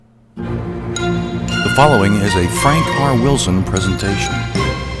The following is a Frank R. Wilson presentation.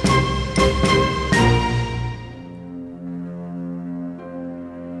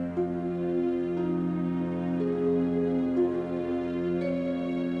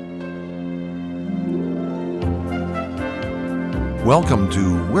 Welcome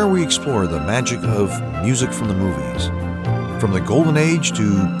to where we explore the magic of music from the movies. From the golden age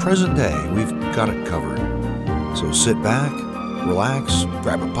to present day, we've got it covered. So sit back, relax,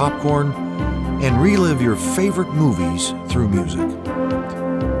 grab a popcorn, and relive your favorite movies through music.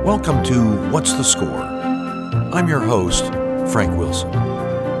 Welcome to What's the Score? I'm your host, Frank Wilson.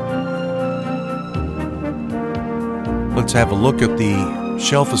 Let's have a look at the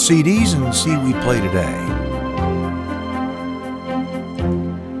shelf of CDs and see what we play today.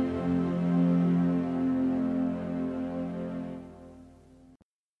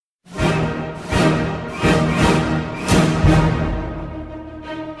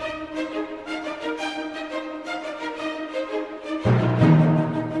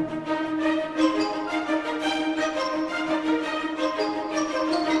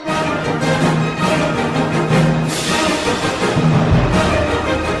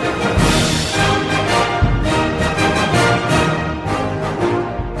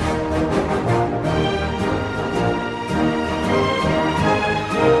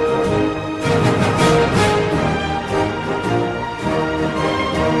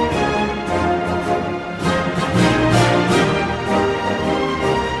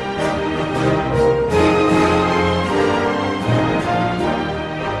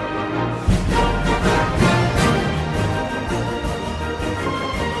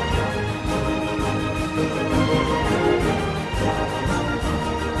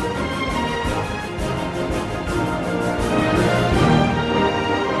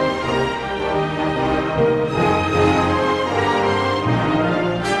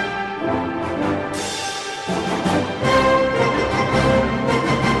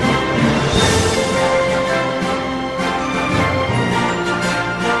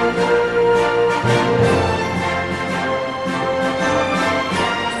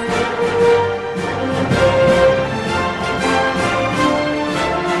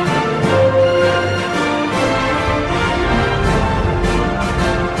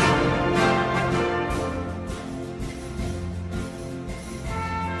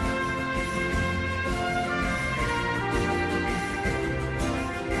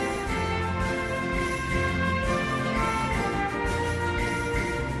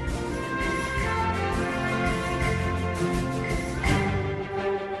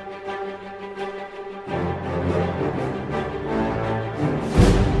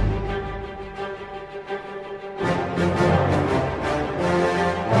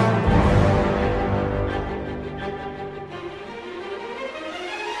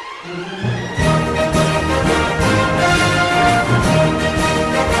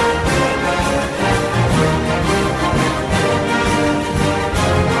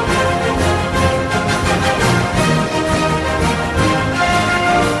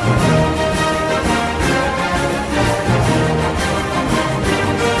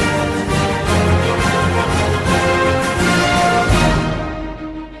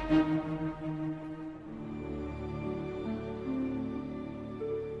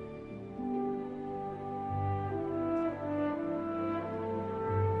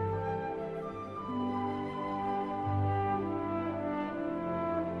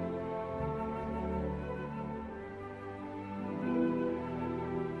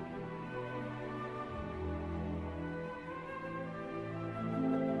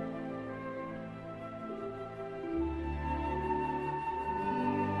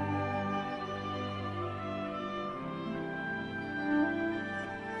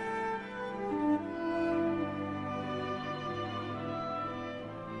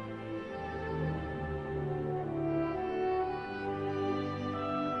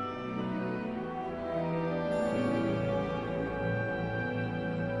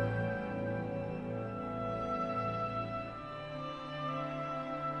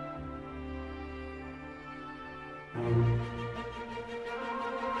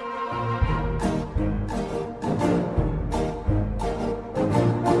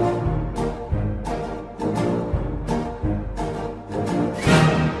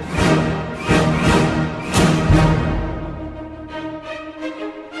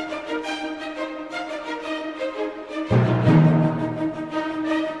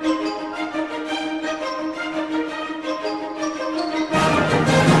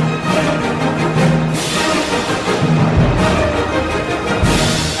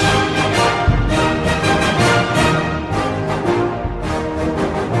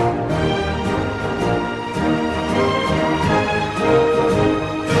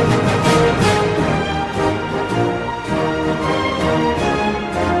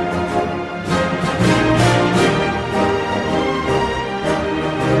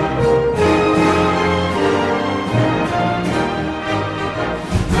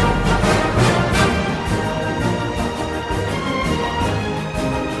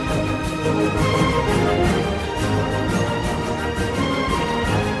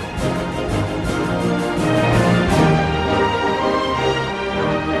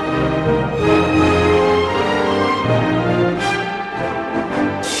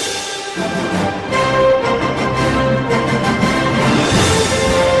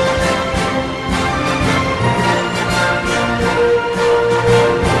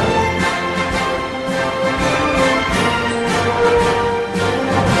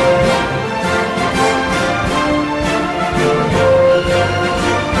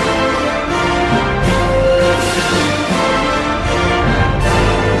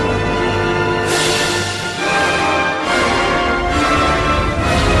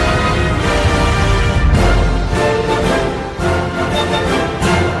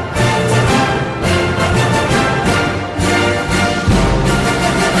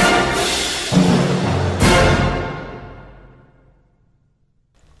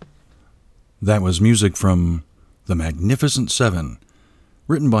 That was music from The Magnificent Seven,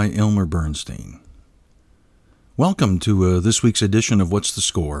 written by Elmer Bernstein. Welcome to this week's edition of What's the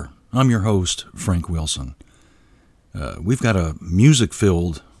Score? I'm your host, Frank Wilson. We've got a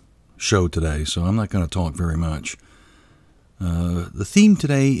music-filled show today, so I'm not going to talk very much. The theme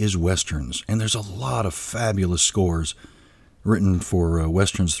today is Westerns, and there's a lot of fabulous scores written for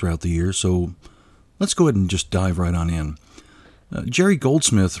Westerns throughout the year, so let's go ahead and just dive right on in. Jerry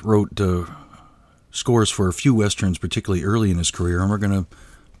Goldsmith wrote scores for a few Westerns, particularly early in his career, and we're going to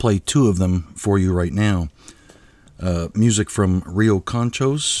play two of them for you right now. Music from Rio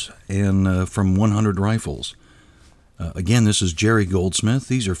Conchos and from 100 Rifles. Again, this is Jerry Goldsmith.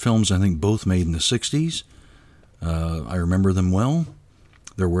 These are films I think both made in the 60s. I remember them well.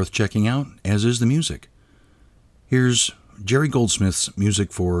 They're worth checking out, as is the music. Here's Jerry Goldsmith's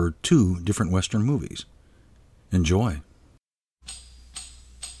music for two different Western movies. Enjoy.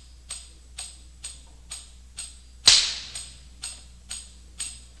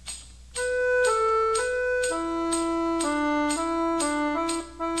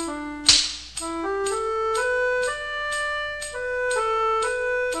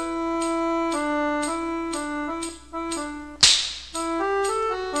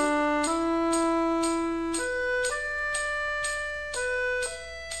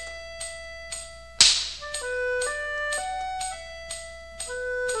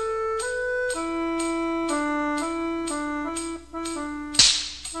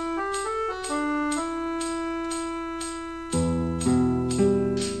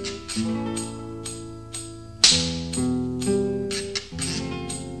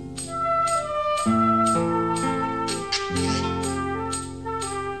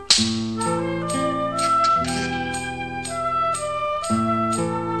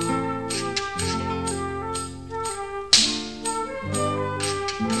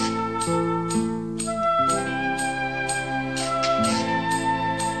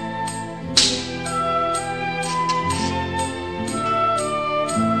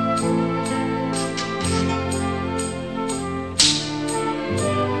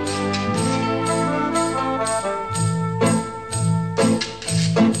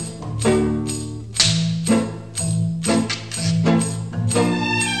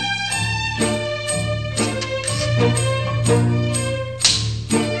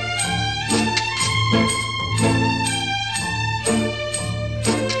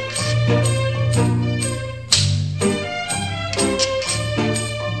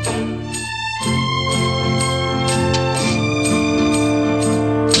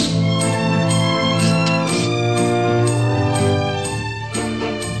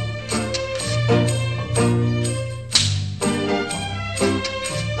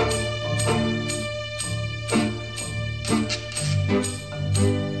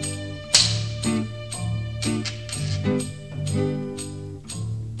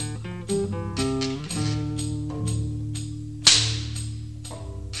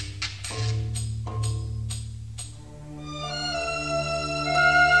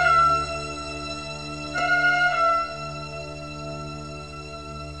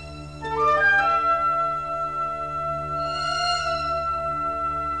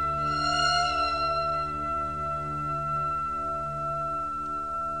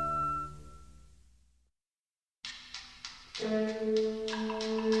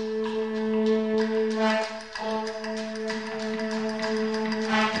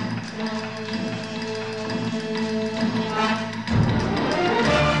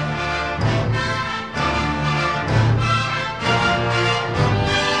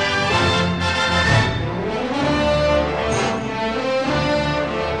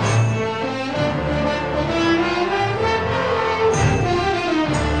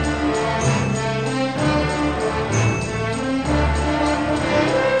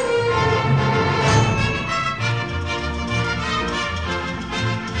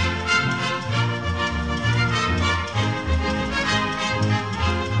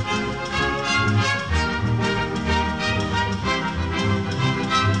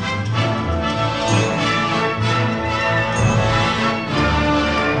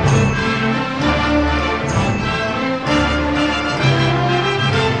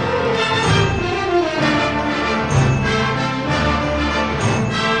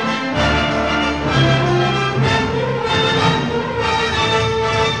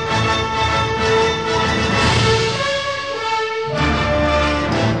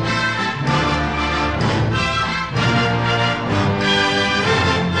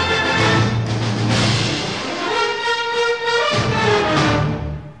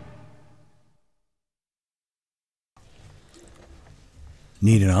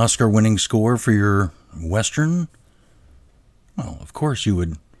 Need an Oscar-winning score for your Western? Well, of course you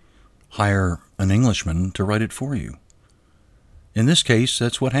would hire an Englishman to write it for you. In this case,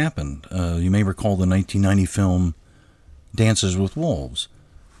 that's what happened. You may recall the 1990 film Dances with Wolves.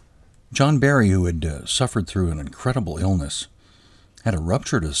 John Barry, who had suffered through an incredible illness, had a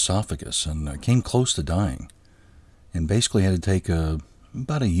ruptured esophagus and came close to dying, and basically had to take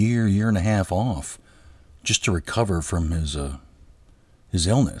about a year and a half off just to recover from his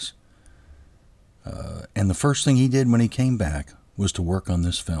illness. And the first thing he did when he came back was to work on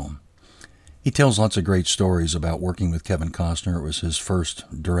this film. He tells lots of great stories about working with Kevin Costner. It was his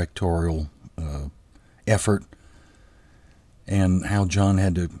first directorial effort, and how John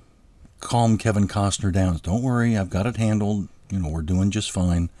had to calm Kevin Costner down. Don't worry, I've got it handled. We're doing just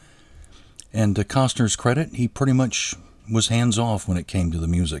fine. And to Costner's credit, he pretty much was hands-off when it came to the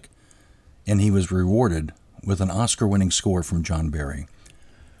music, and he was rewarded with an Oscar-winning score from John Barry.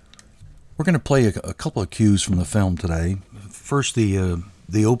 We're going to play a couple of cues from the film today. First,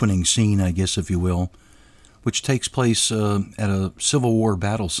 the opening scene, I guess, if you will, which takes place at a Civil War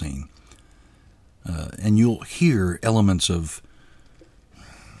battle scene. And you'll hear elements of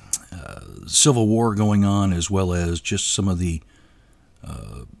Civil War going on, as well as just some of the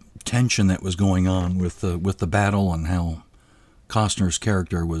tension that was going on with the battle, and how Costner's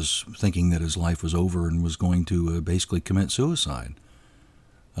character was thinking that his life was over and was going to basically commit suicide.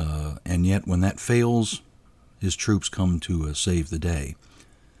 And yet, when that fails, his troops come to save the day.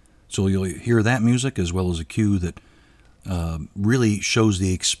 So you'll hear that music, as well as a cue that really shows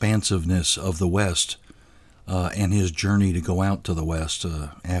the expansiveness of the West and his journey to go out to the West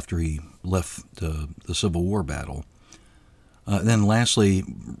after he left the Civil War battle. Then lastly,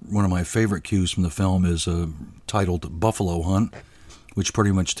 one of my favorite cues from the film is titled Buffalo Hunt, which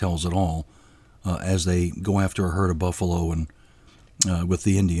pretty much tells it all, as they go after a herd of buffalo and with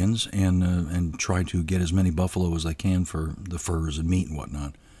the Indians and try to get as many buffalo as they can for the furs and meat and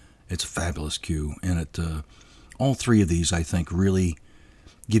whatnot. It's a fabulous cue, and all three of these, I think, really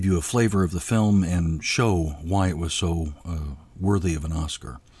give you a flavor of the film and show why it was so worthy of an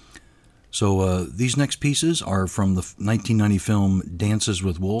Oscar. So these next pieces are from the 1990 film Dances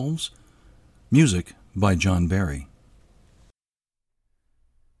with Wolves, music by John Barry.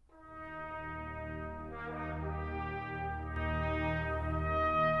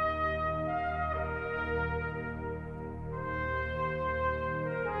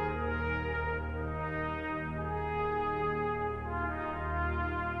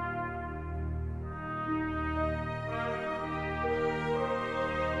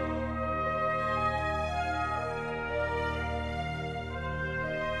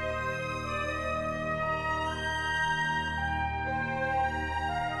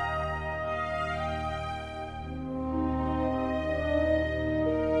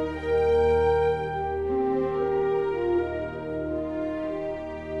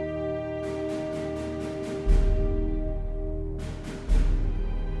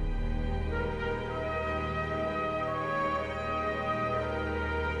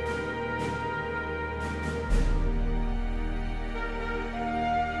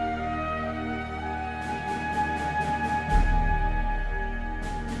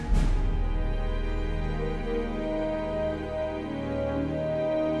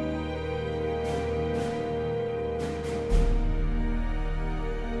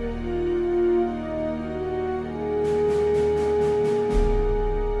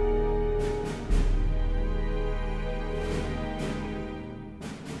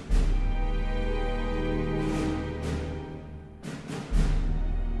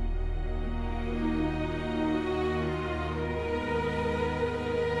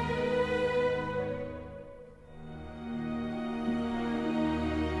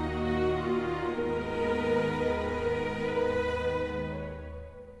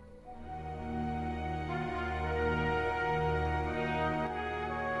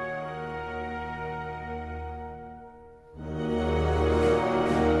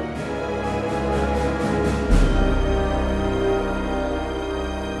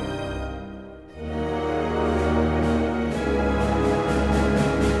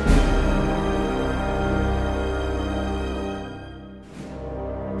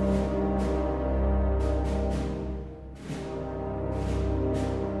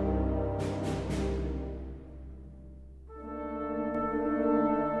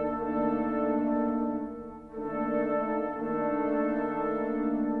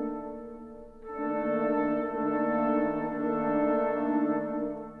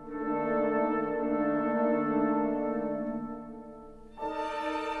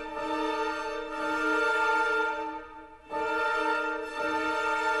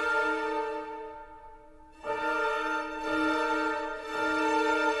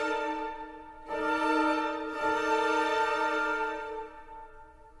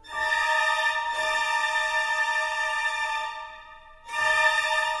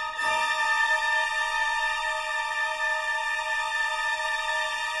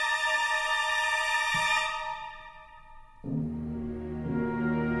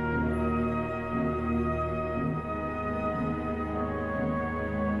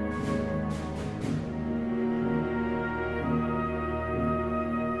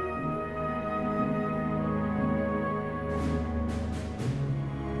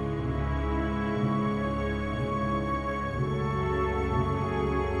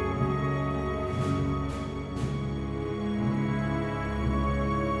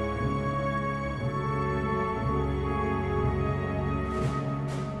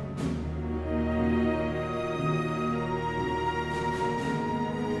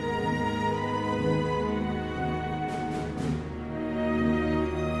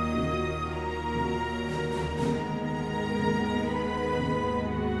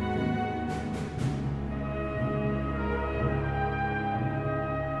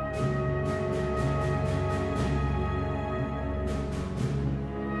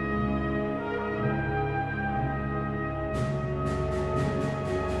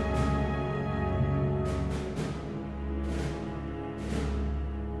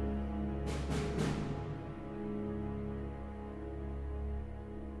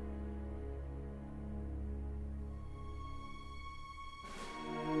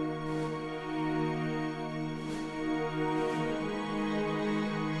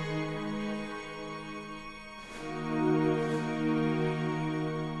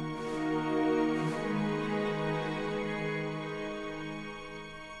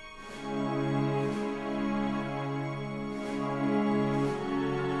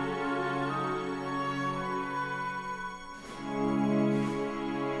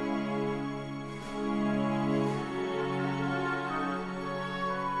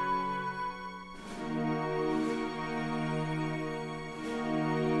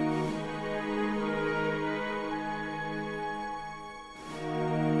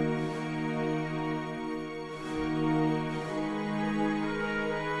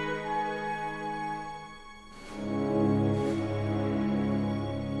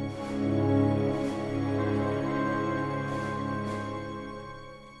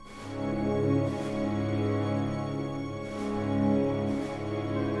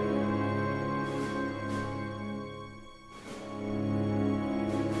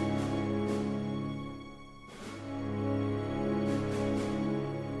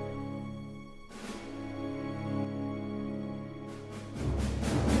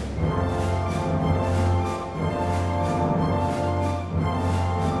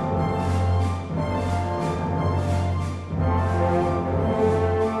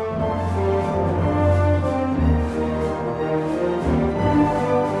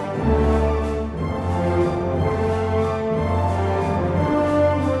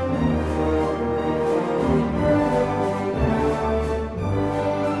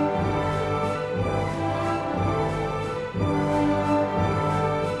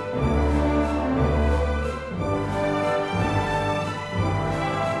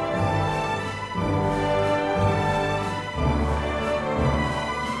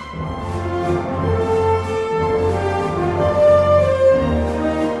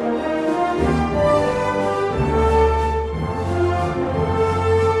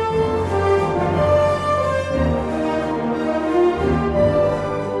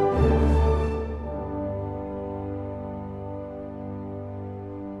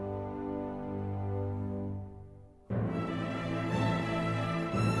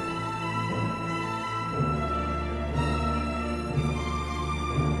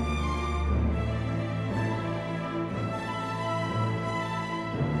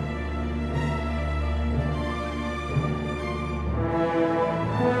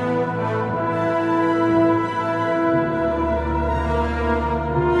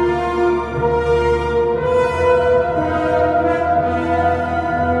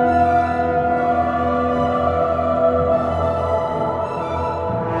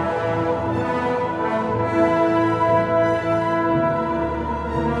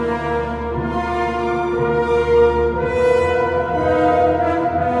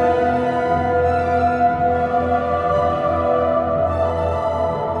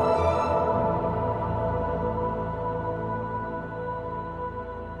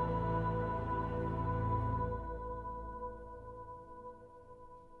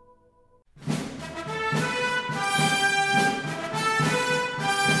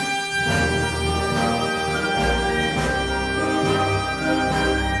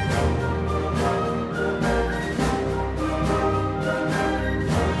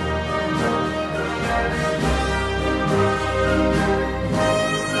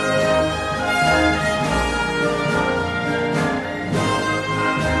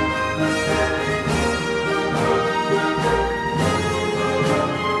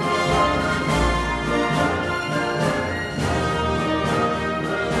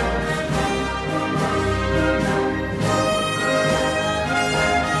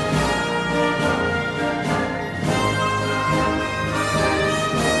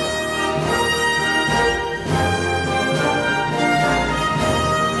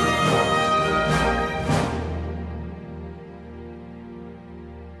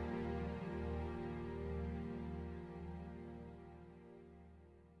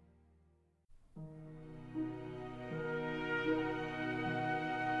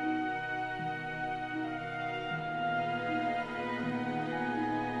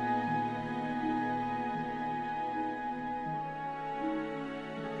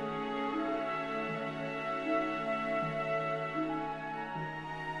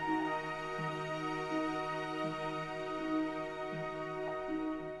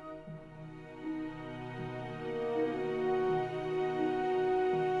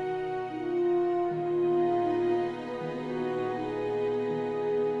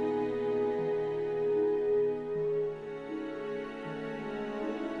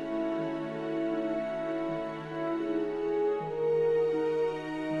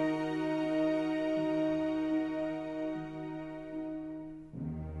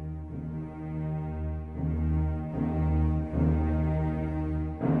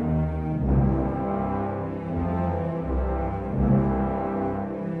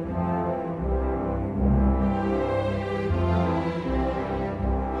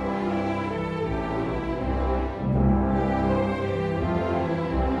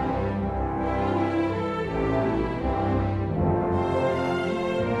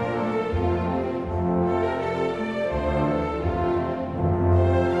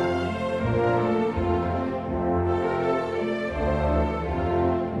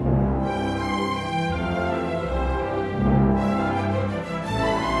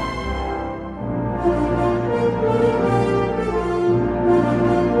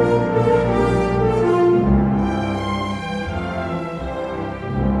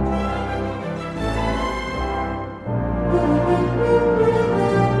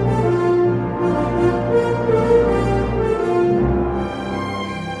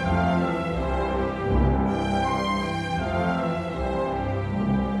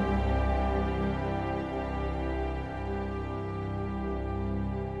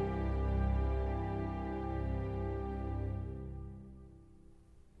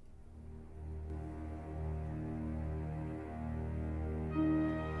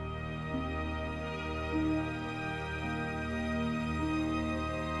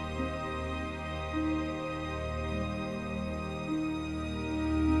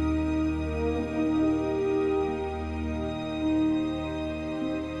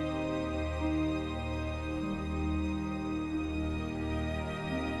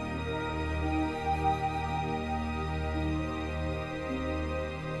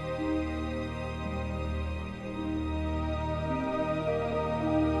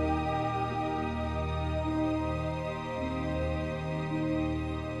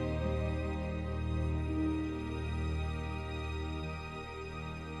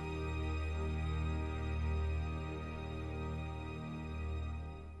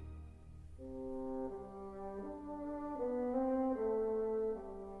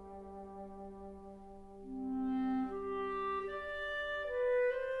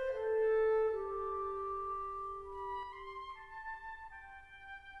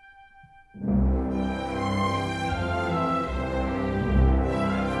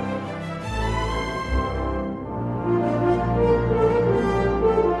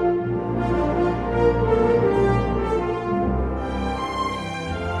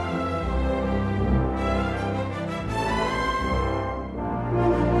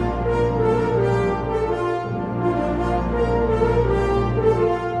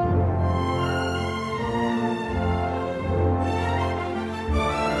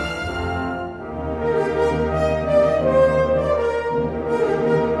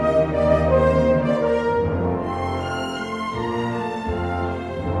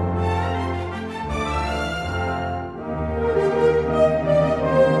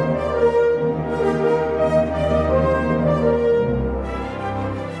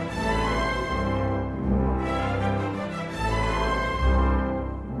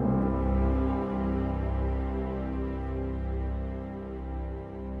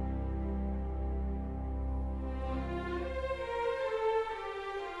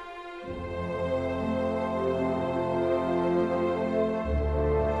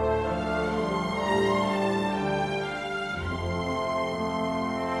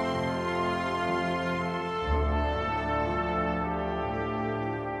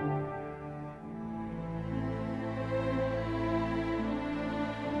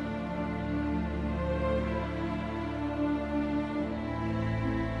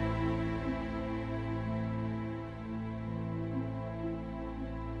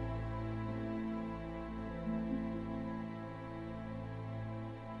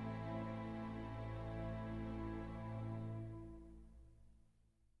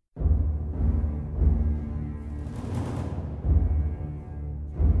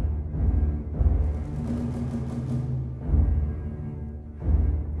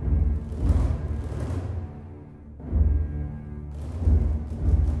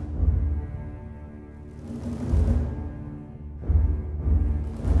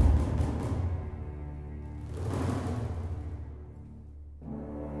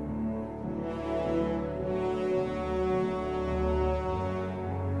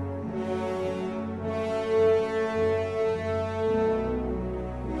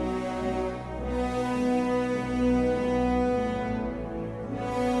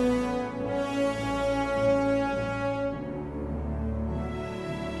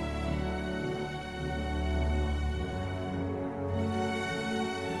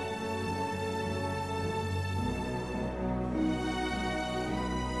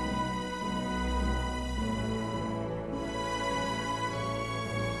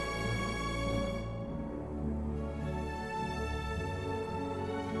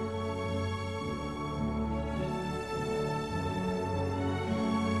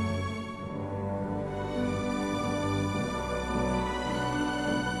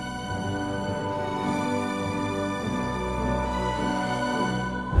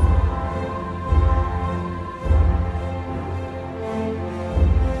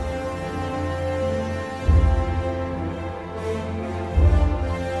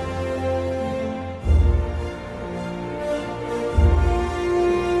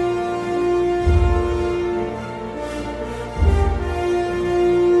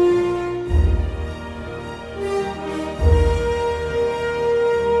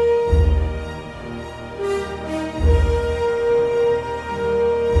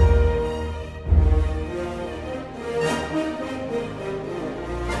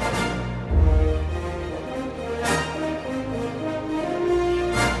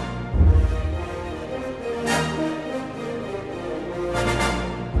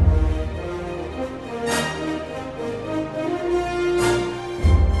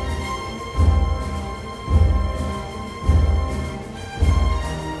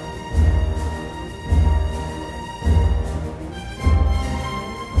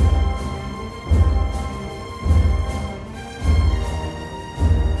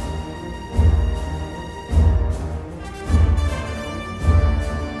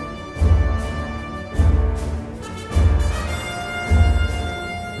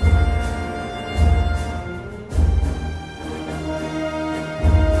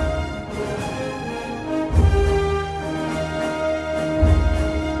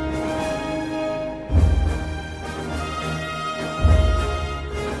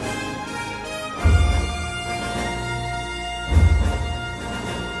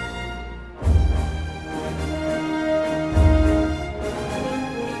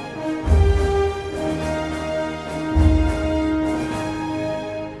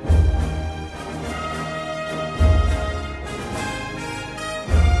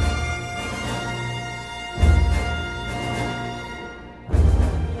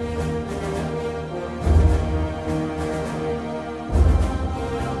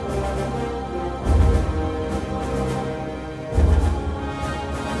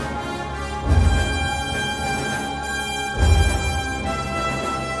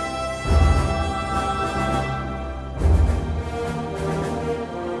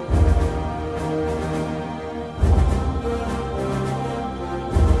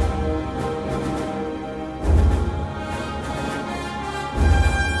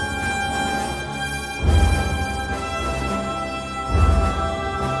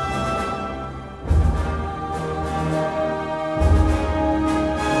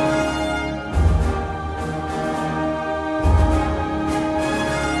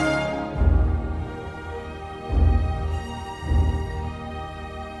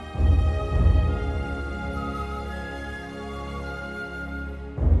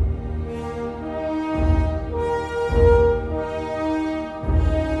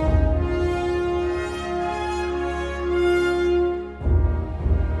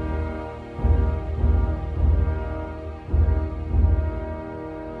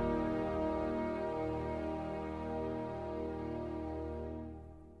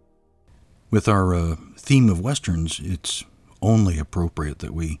 With our theme of Westerns, it's only appropriate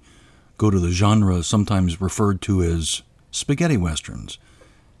that we go to the genre sometimes referred to as spaghetti Westerns.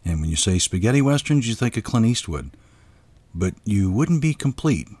 And when you say spaghetti Westerns, you think of Clint Eastwood. But you wouldn't be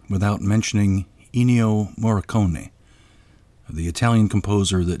complete without mentioning Ennio Morricone, the Italian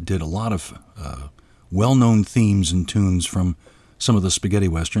composer that did a lot of well-known themes and tunes from some of the spaghetti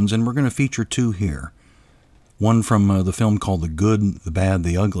Westerns, and we're going to feature two here. One from the film called The Good, the Bad,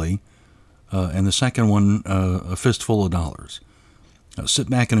 the Ugly, and the second one, A Fistful of Dollars. Sit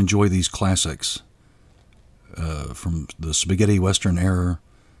back and enjoy these classics from the spaghetti Western era.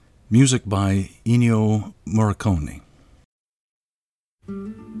 Music by Ennio Morricone.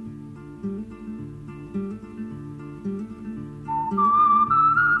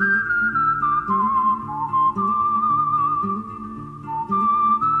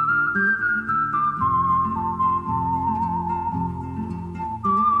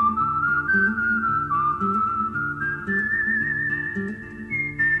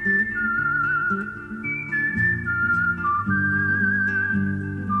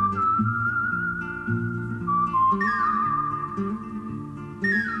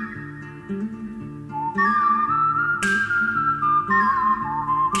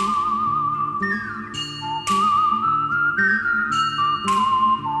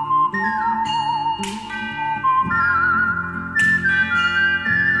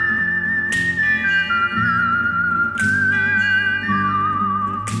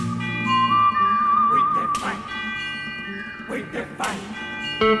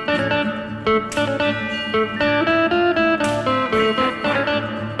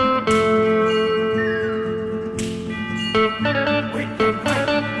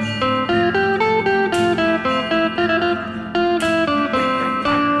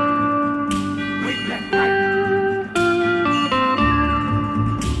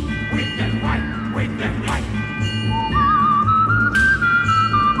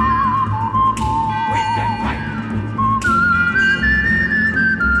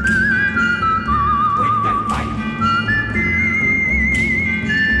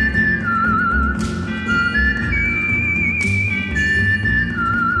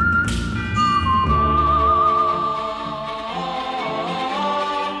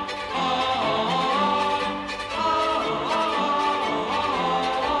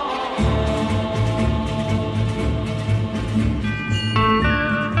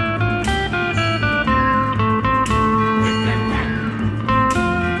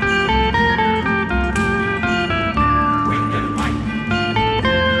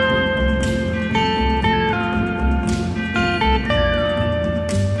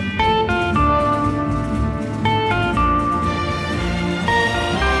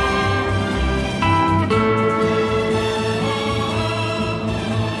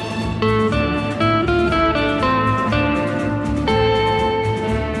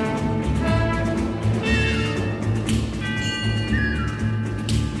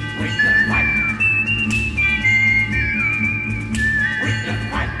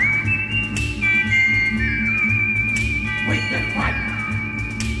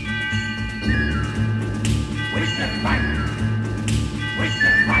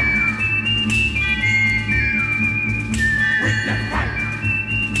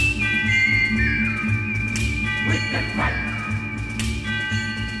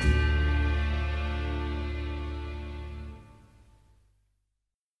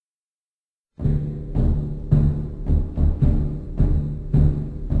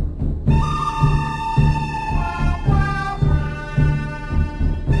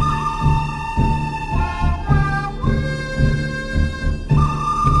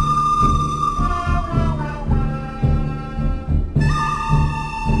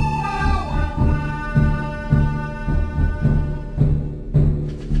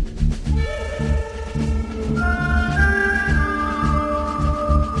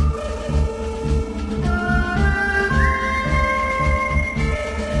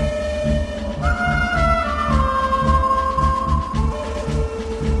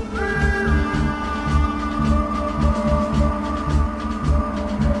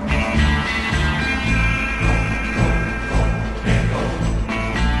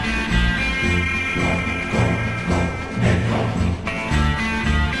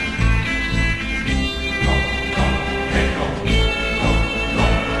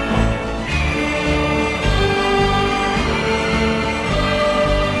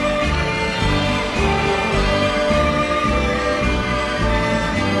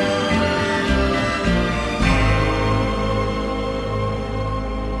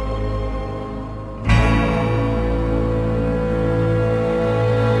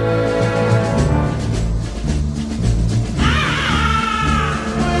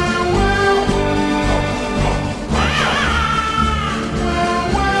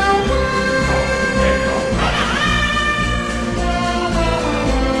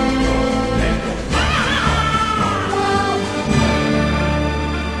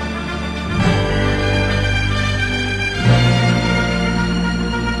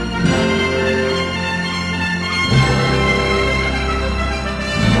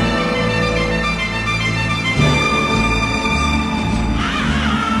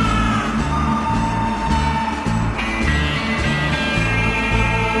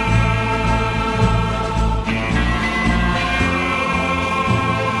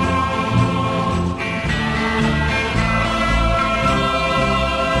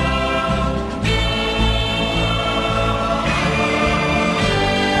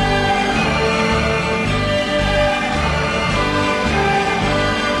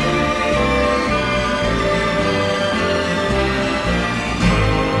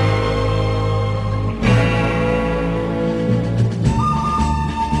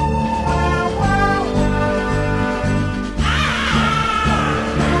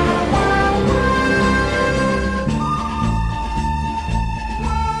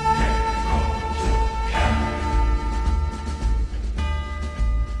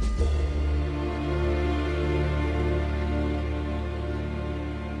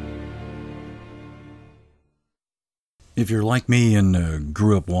 If you're like me and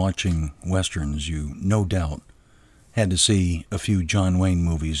grew up watching westerns, you no doubt had to see a few John Wayne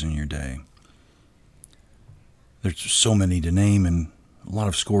movies in your day. There's so many to name and a lot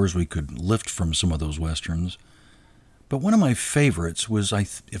of scores we could lift from some of those westerns. But one of my favorites was,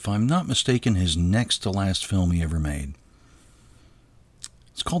 if I'm not mistaken, his next to last film he ever made.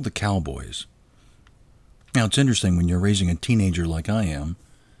 It's called The Cowboys. Now, it's interesting when you're raising a teenager like I am.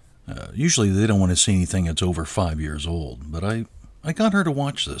 Usually they don't want to see anything that's over 5 years old, but I got her to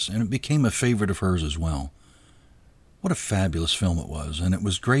watch this, and it became a favorite of hers as well. What a fabulous film it was, and it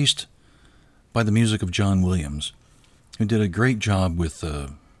was graced by the music of John Williams, who did a great job with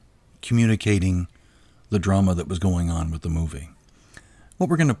communicating the drama that was going on with the movie. What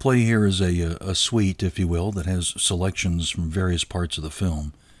we're going to play here is a suite, if you will, that has selections from various parts of the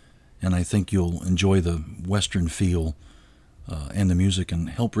film, and I think you'll enjoy the Western feel and the music and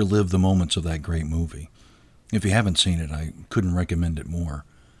help relive the moments of that great movie. If you haven't seen it, I couldn't recommend it more.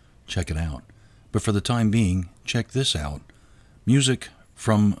 Check it out. But for the time being, check this out. Music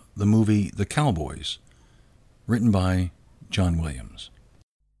from the movie The Cowboys, written by John Williams.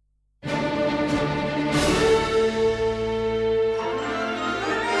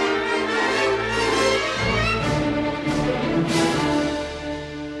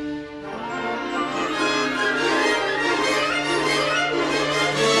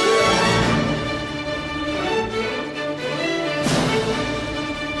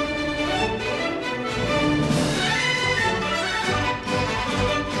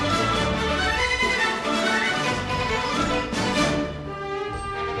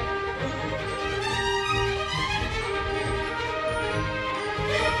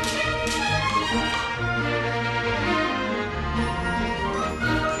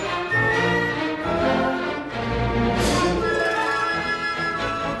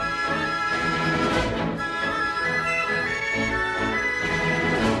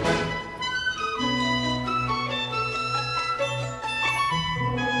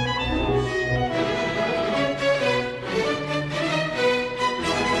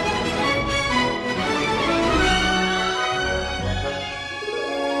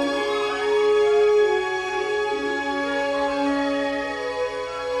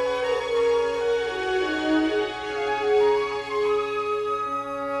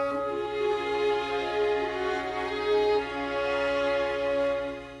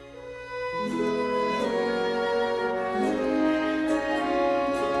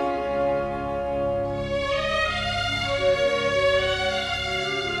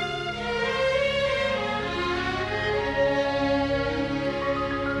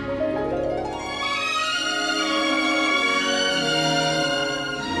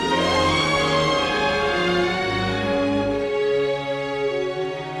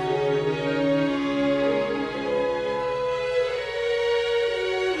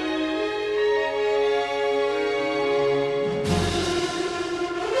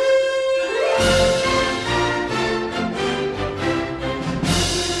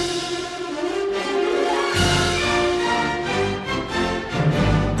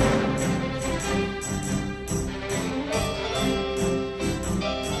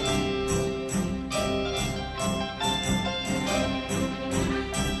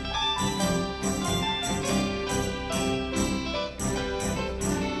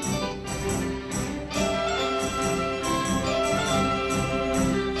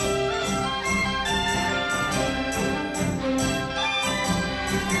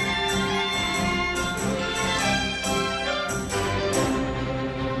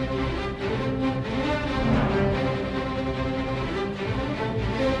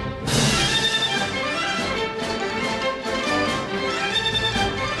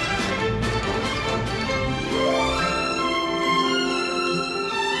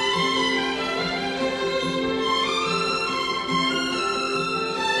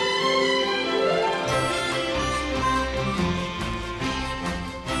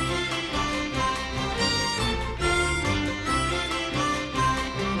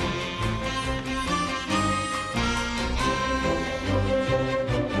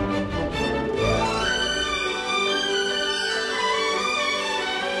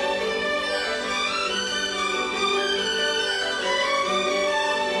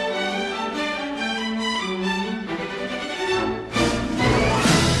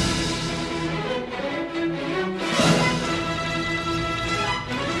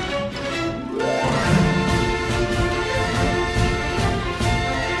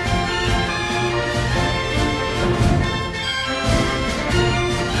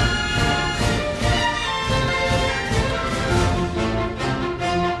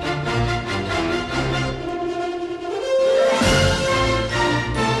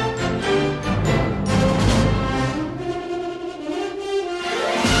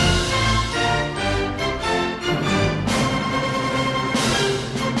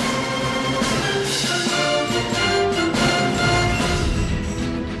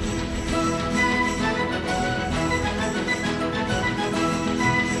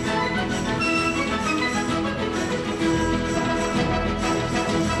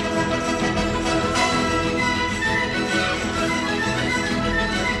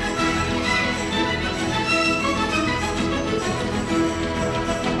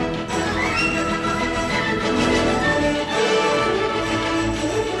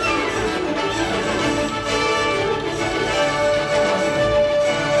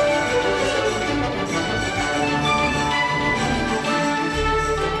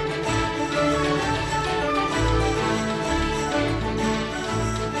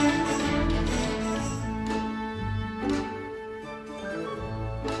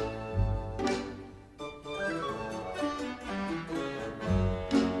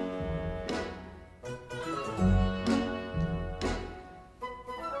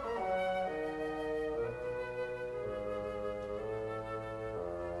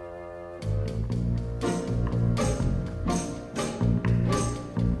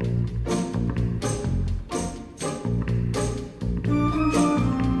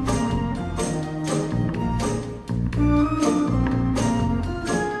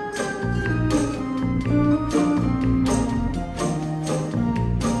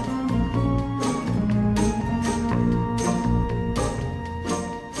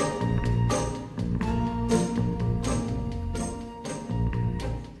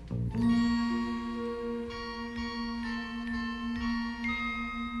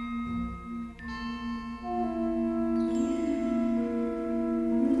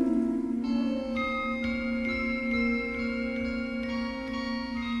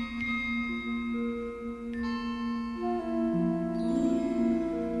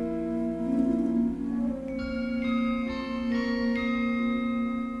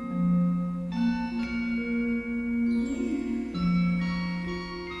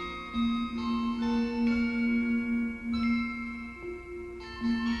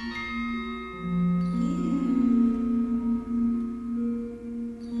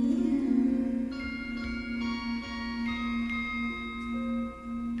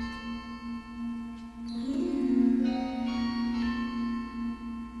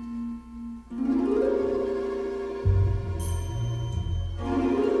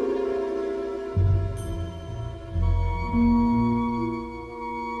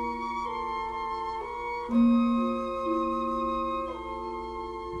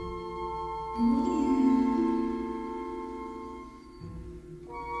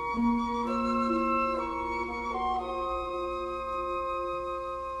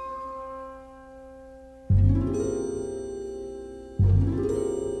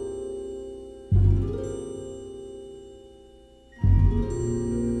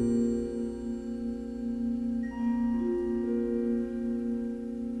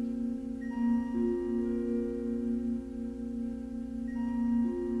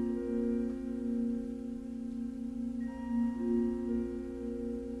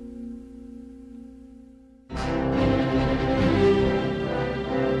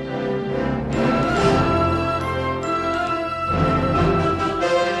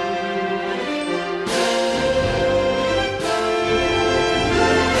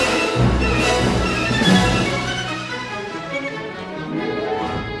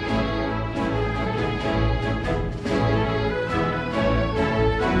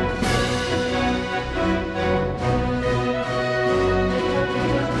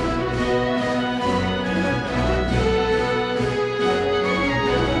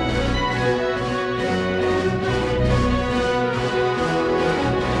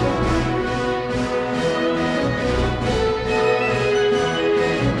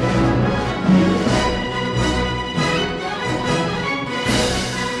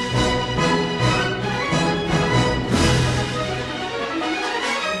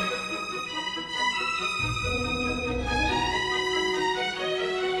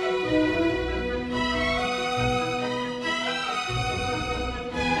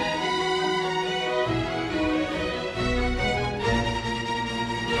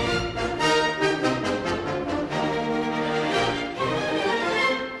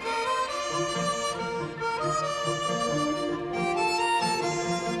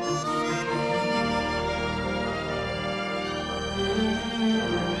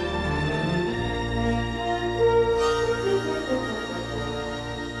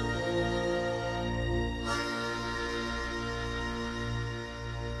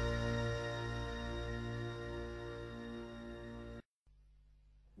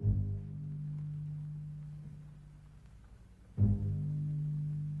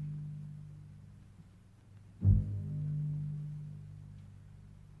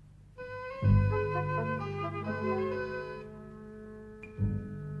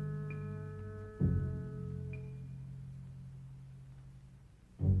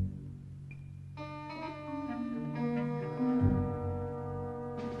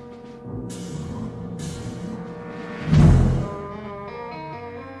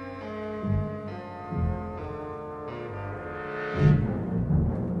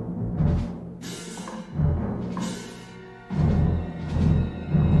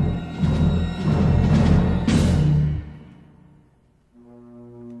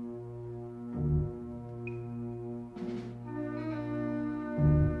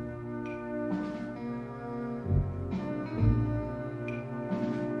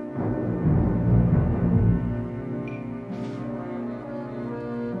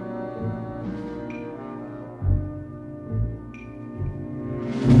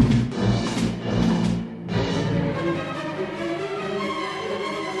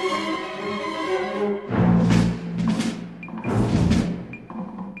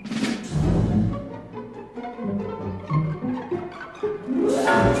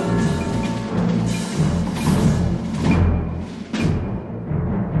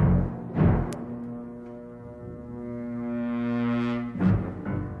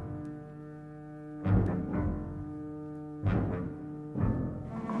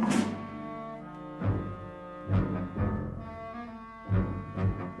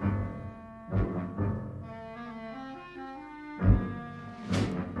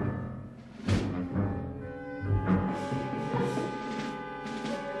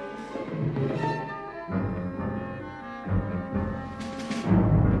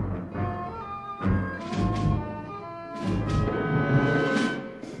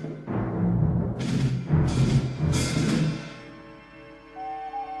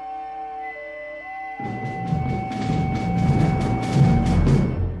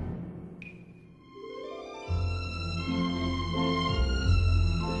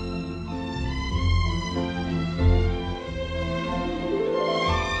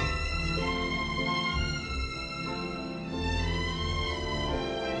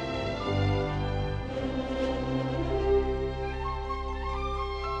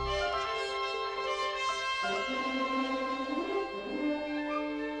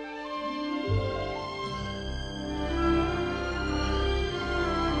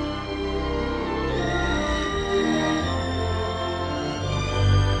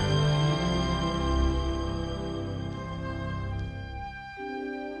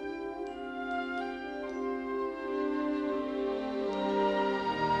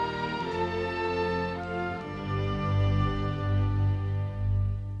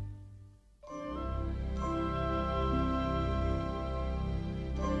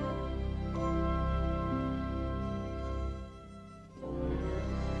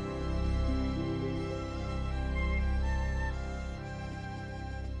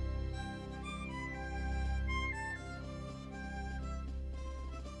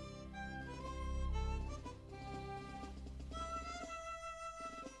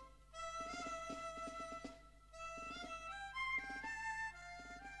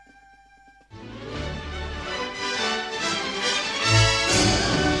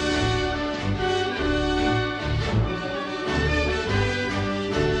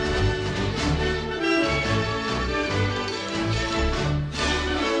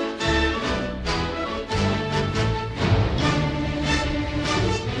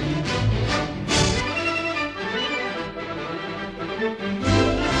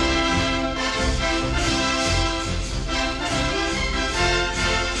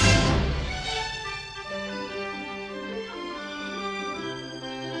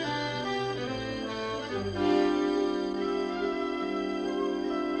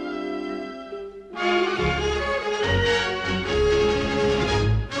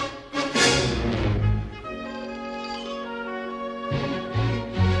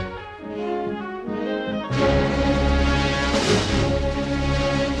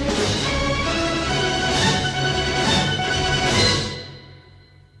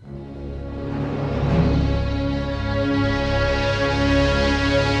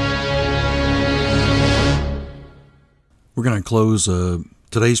 We're going to close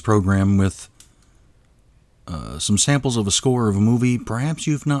today's program with some samples of a score of a movie perhaps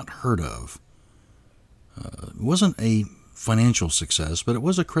you've not heard of. It wasn't a financial success, but it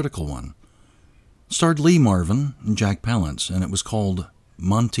was a critical one. It starred Lee Marvin and Jack Palance, and it was called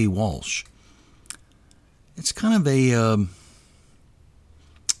Monty Walsh. It's kind of a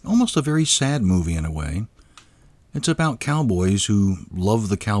almost a very sad movie in a way. It's about cowboys who love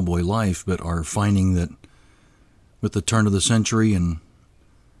the cowboy life, but are finding that with the turn of the century and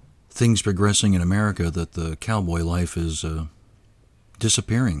things progressing in America, that the cowboy life is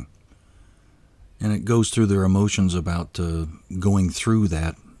disappearing. And it goes through their emotions about going through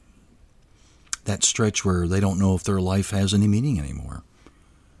that stretch where they don't know if their life has any meaning anymore.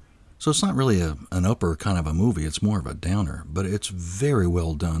 So it's not really an upper kind of a movie, it's more of a downer, but it's very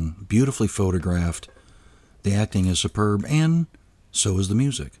well done, beautifully photographed, the acting is superb, and so is the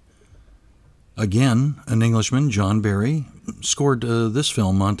music. Again, an Englishman, John Barry, scored this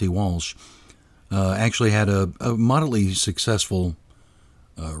film, Monty Walsh. Actually had a moderately successful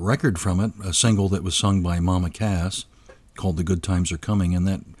record from it, a single that was sung by Mama Cass called The Good Times Are Coming, and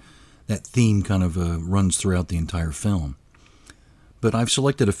that theme kind of runs throughout the entire film. But I've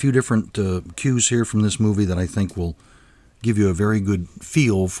selected a few different cues here from this movie that I think will give you a very good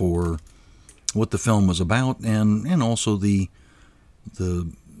feel for what the film was about, and also the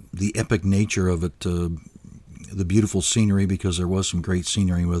epic nature of it, the beautiful scenery, because there was some great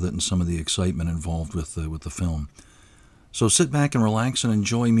scenery with it, and some of the excitement involved with the film. So sit back and relax and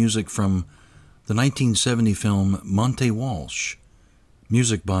enjoy music from the 1970 film Monty Walsh,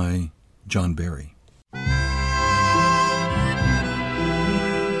 music by John Barry.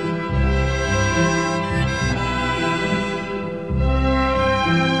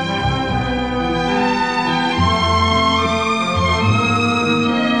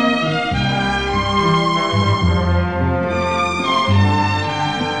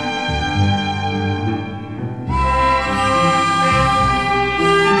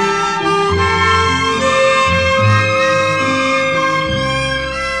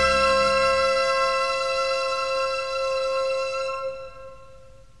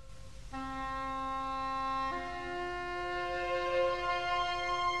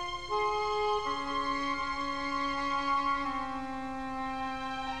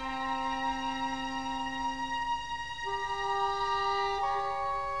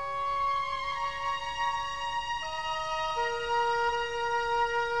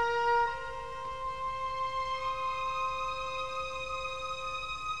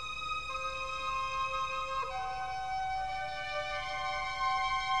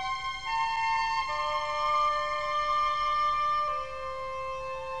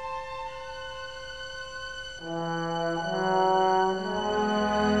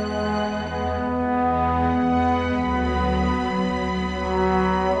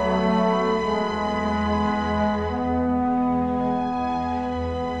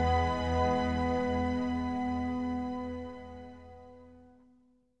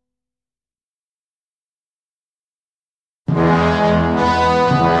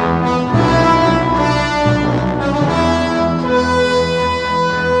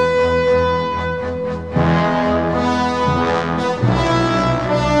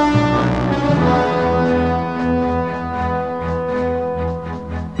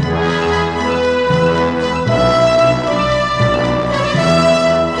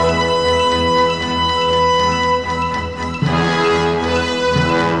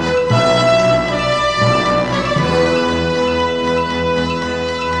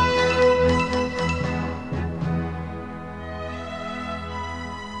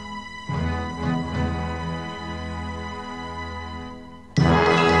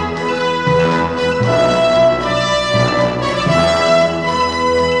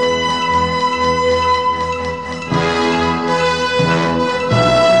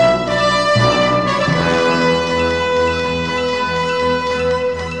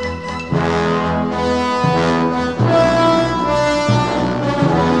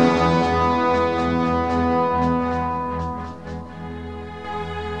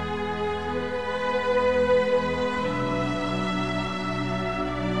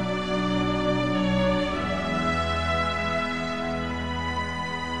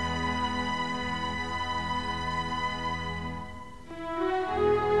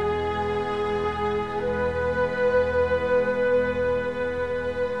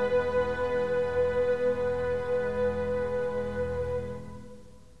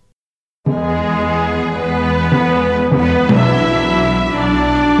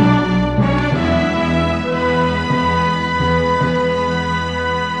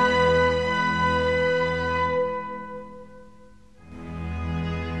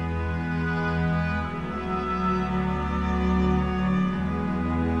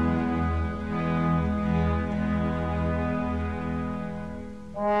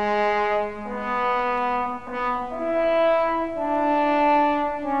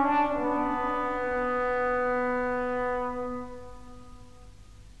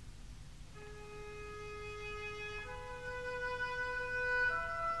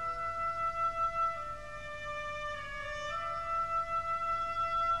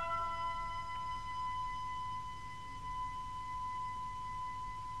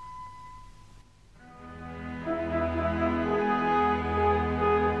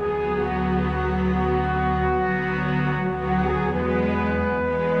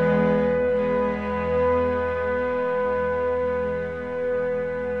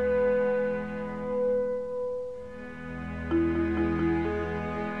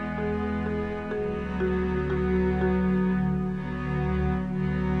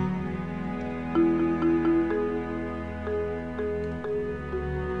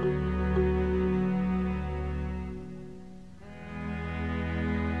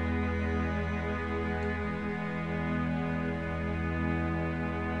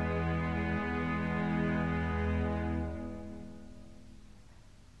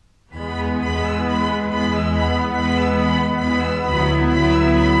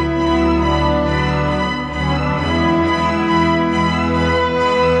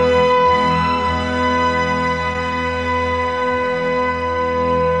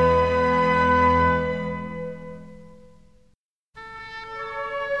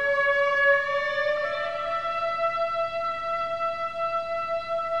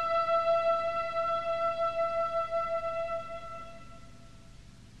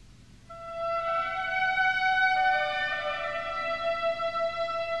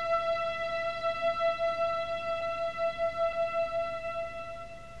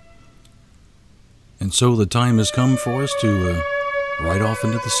 And so the time has come for us to ride off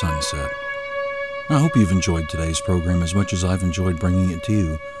into the sunset. I hope you've enjoyed today's program as much as I've enjoyed bringing it to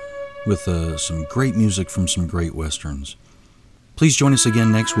you with some great music from some great westerns. Please join us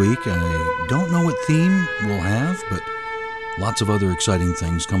again next week. I don't know what theme we'll have, but lots of other exciting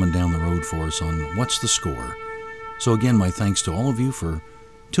things coming down the road for us on What's the Score. So again, my thanks to all of you for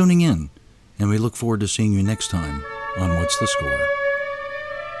tuning in, and we look forward to seeing you next time on What's the Score.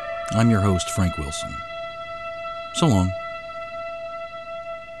 I'm your host, Frank Wilson. So long.